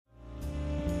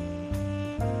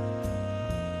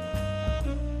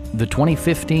The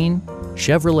 2015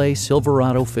 Chevrolet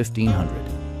Silverado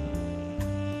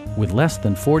 1500. With less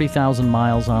than 40,000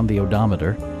 miles on the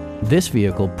odometer, this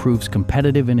vehicle proves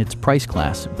competitive in its price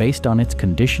class based on its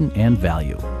condition and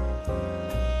value.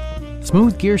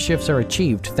 Smooth gear shifts are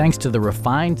achieved thanks to the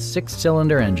refined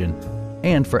 6-cylinder engine,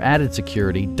 and for added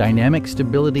security, dynamic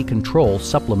stability control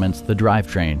supplements the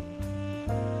drivetrain.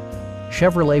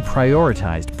 Chevrolet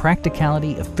prioritized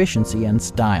practicality, efficiency, and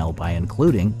style by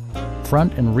including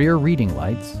front and rear reading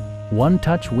lights,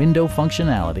 one-touch window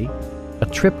functionality, a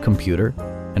trip computer,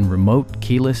 and remote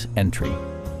keyless entry.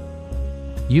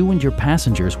 You and your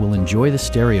passengers will enjoy the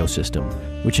stereo system,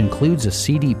 which includes a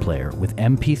CD player with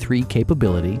MP3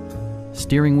 capability,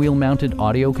 steering wheel mounted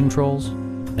audio controls,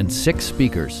 and 6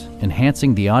 speakers,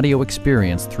 enhancing the audio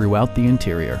experience throughout the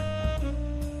interior.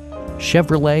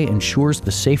 Chevrolet ensures the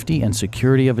safety and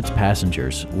security of its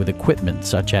passengers with equipment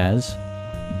such as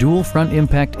dual front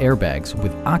impact airbags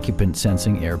with occupant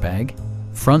sensing airbag,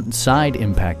 front and side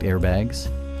impact airbags,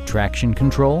 traction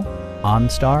control,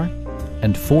 OnStar,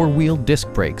 and 4-wheel disc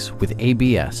brakes with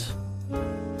ABS.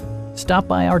 Stop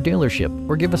by our dealership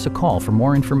or give us a call for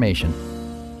more information.